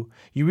finally do,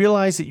 you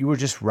realize that you were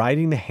just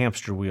riding the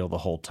hamster wheel the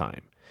whole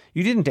time.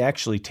 You didn't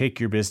actually take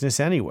your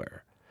business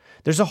anywhere.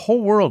 There's a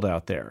whole world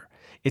out there.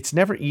 It's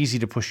never easy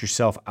to push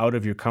yourself out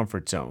of your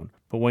comfort zone,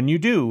 but when you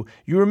do,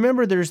 you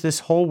remember there's this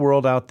whole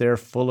world out there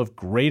full of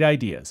great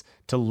ideas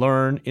to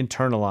learn,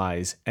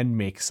 internalize, and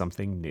make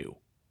something new."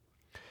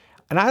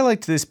 And I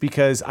liked this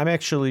because I'm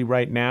actually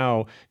right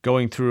now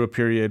going through a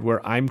period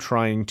where I'm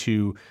trying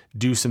to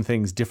do some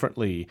things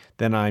differently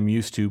than I'm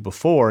used to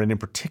before. And in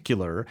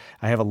particular,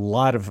 I have a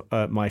lot of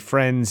my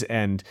friends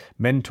and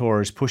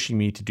mentors pushing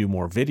me to do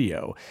more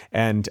video.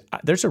 And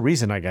there's a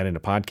reason I got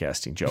into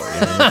podcasting, Joey.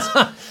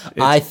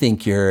 I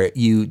think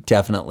you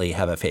definitely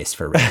have a face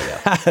for radio.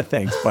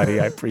 Thanks,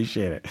 buddy. I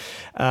appreciate it.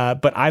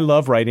 But I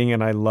love writing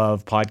and I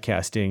love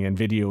podcasting, and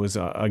video is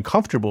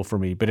uncomfortable for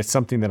me, but it's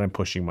something that I'm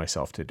pushing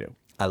myself to do.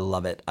 I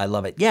love it. I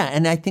love it. Yeah,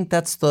 and I think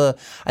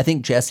I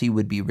think Jesse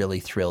would be really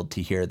thrilled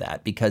to hear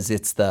that, because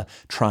it's the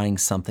trying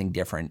something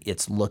different.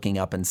 It's looking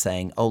up and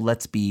saying, oh,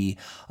 let's be,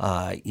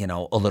 a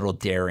little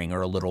daring or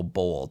a little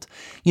bold.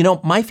 You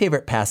know, my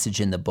favorite passage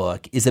in the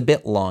book is a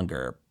bit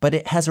longer, but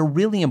it has a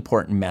really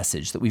important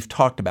message that we've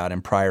talked about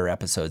in prior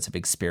episodes of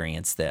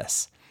Experience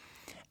This.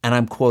 And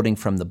I'm quoting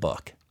from the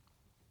book.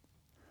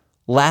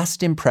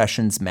 "Last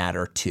impressions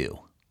matter too.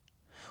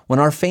 When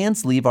our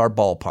fans leave our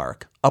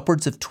ballpark,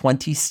 upwards of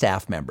 20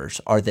 staff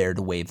members are there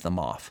to wave them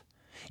off.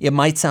 It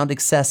might sound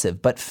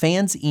excessive, but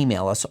fans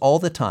email us all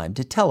the time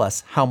to tell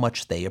us how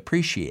much they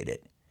appreciate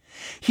it.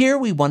 Here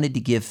we wanted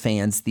to give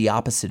fans the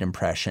opposite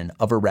impression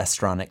of a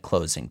restaurant at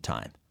closing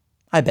time.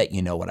 I bet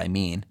you know what I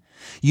mean.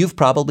 You've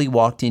probably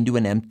walked into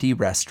an empty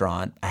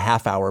restaurant a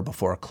half hour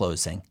before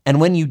closing,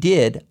 and when you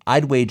did,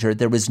 I'd wager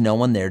there was no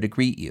one there to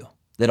greet you,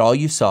 that all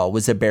you saw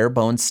was a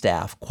bare-bones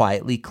staff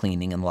quietly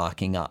cleaning and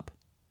locking up.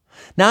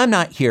 Now, I'm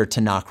not here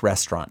to knock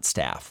restaurant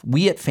staff.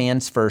 We at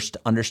Fans First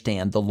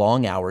understand the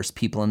long hours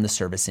people in the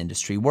service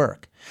industry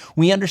work.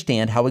 We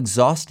understand how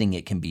exhausting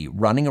it can be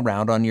running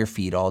around on your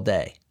feet all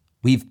day.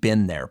 We've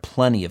been there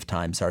plenty of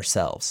times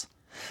ourselves.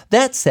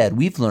 That said,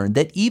 we've learned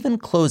that even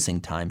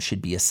closing time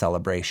should be a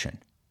celebration.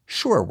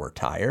 Sure, we're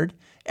tired.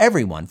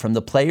 Everyone from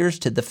the players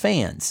to the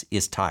fans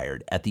is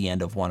tired at the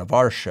end of one of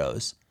our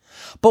shows.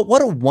 But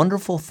what a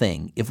wonderful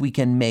thing if we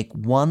can make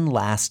one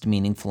last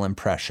meaningful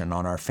impression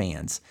on our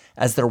fans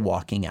as they're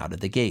walking out of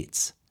the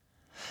gates.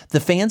 The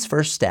Fans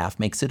First staff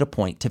makes it a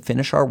point to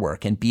finish our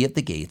work and be at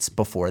the gates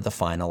before the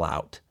final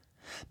out.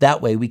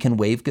 That way we can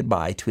wave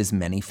goodbye to as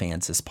many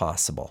fans as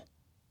possible.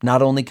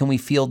 Not only can we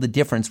feel the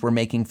difference we're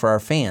making for our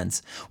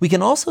fans, we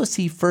can also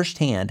see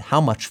firsthand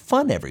how much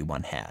fun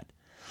everyone had.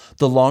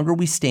 The longer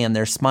we stand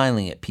there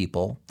smiling at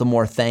people, the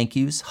more thank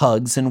yous,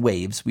 hugs, and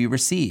waves we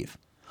receive.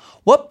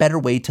 What better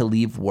way to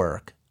leave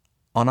work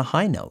on a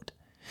high note.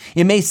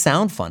 It may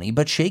sound funny,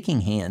 but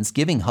shaking hands,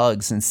 giving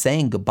hugs, and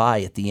saying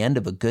goodbye at the end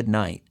of a good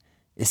night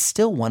is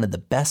still one of the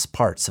best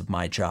parts of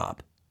my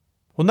job.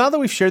 Well, now that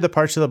we've shared the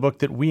parts of the book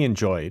that we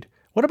enjoyed,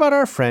 what about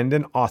our friend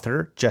and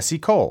author, Jesse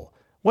Cole?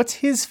 What's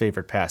his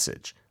favorite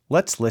passage?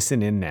 Let's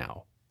listen in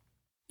now.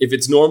 If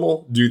it's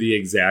normal, do the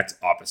exact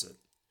opposite.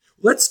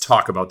 Let's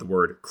talk about the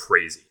word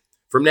crazy.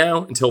 From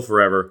now until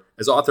forever,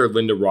 as author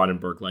Linda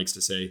Roddenberg likes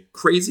to say,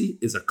 crazy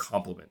is a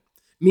compliment.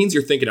 It means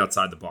you're thinking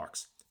outside the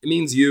box. It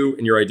means you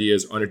and your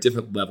ideas are on a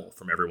different level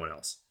from everyone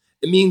else.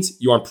 It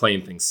means you aren't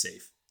playing things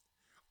safe.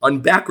 On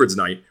Backwards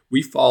Night,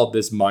 we followed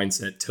this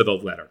mindset to the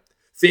letter.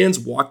 Fans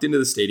walked into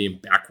the stadium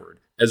backward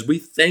as we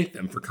thanked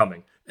them for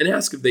coming and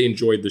asked if they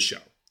enjoyed the show.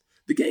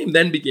 The game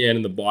then began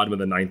in the bottom of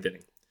the 9th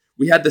inning.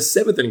 We had the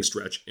 7th inning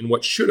stretch in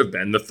what should have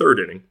been the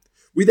 3rd inning.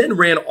 We then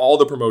ran all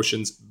the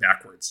promotions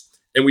backwards,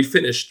 and we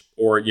finished,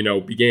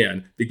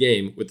 began the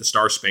game with the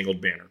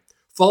Star-Spangled Banner,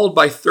 followed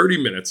by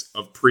 30 minutes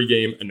of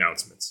pregame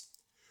announcements.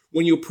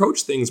 When you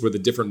approach things with a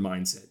different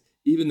mindset,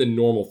 even the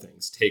normal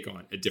things take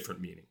on a different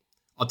meaning.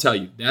 I'll tell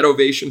you, that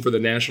ovation for the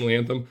national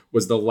anthem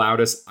was the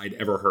loudest I'd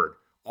ever heard,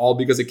 all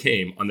because it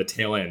came on the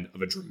tail end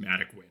of a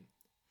dramatic win.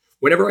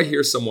 Whenever I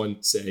hear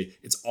someone say,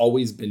 it's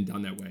always been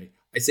done that way,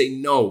 I say,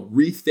 no,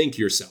 rethink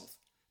yourself.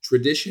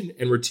 Tradition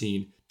and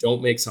routine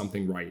don't make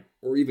something right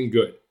or even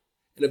good.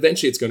 And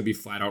eventually it's going to be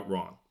flat out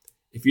wrong.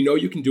 If you know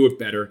you can do it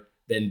better,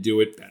 then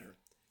do it better.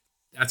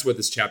 That's what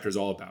this chapter is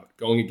all about,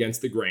 going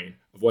against the grain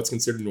of what's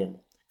considered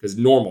normal. Because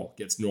normal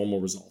gets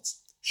normal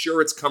results.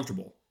 Sure, it's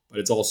comfortable, but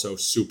it's also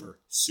super,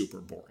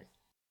 super boring.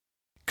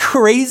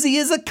 Crazy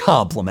is a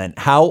compliment.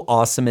 How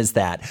awesome is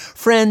that?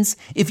 Friends,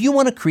 if you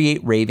want to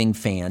create raving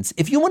fans,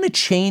 if you want to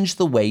change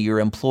the way your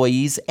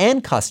employees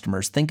and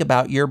customers think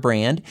about your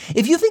brand,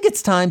 if you think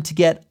it's time to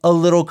get a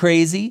little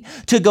crazy,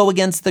 to go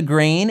against the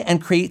grain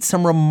and create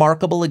some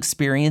remarkable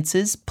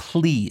experiences,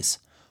 please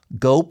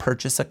go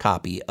purchase a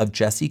copy of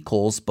Jesse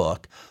Cole's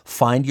book,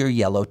 Find Your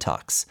Yellow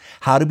Tux: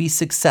 How to Be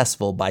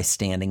Successful by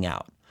Standing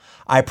Out.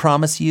 I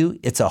promise you,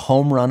 it's a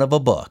home run of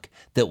a book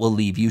that will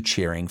leave you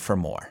cheering for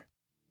more.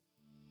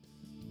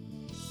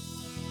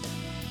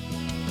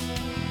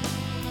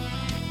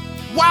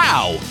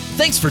 Wow!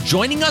 Thanks for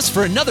joining us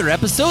for another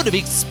episode of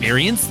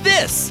Experience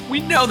This.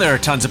 We know there are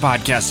tons of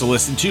podcasts to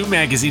listen to,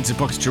 magazines and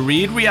books to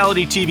read,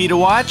 reality TV to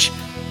watch.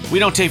 We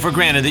don't take for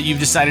granted that you've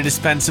decided to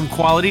spend some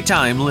quality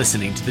time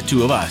listening to the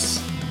two of us.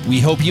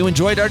 We hope you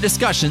enjoyed our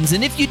discussions,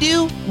 and if you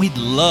do, we'd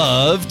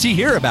love to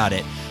hear about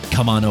it.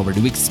 Come on over to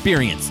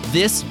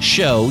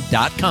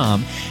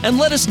experiencethisshow.com and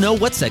let us know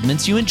what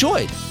segments you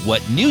enjoyed,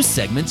 what new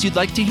segments you'd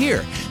like to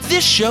hear.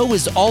 This show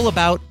is all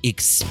about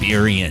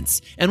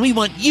experience, and we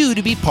want you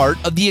to be part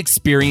of the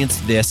Experience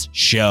This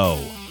show.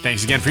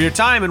 Thanks again for your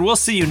time, and we'll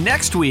see you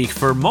next week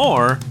for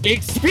more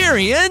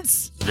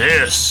Experience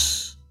This.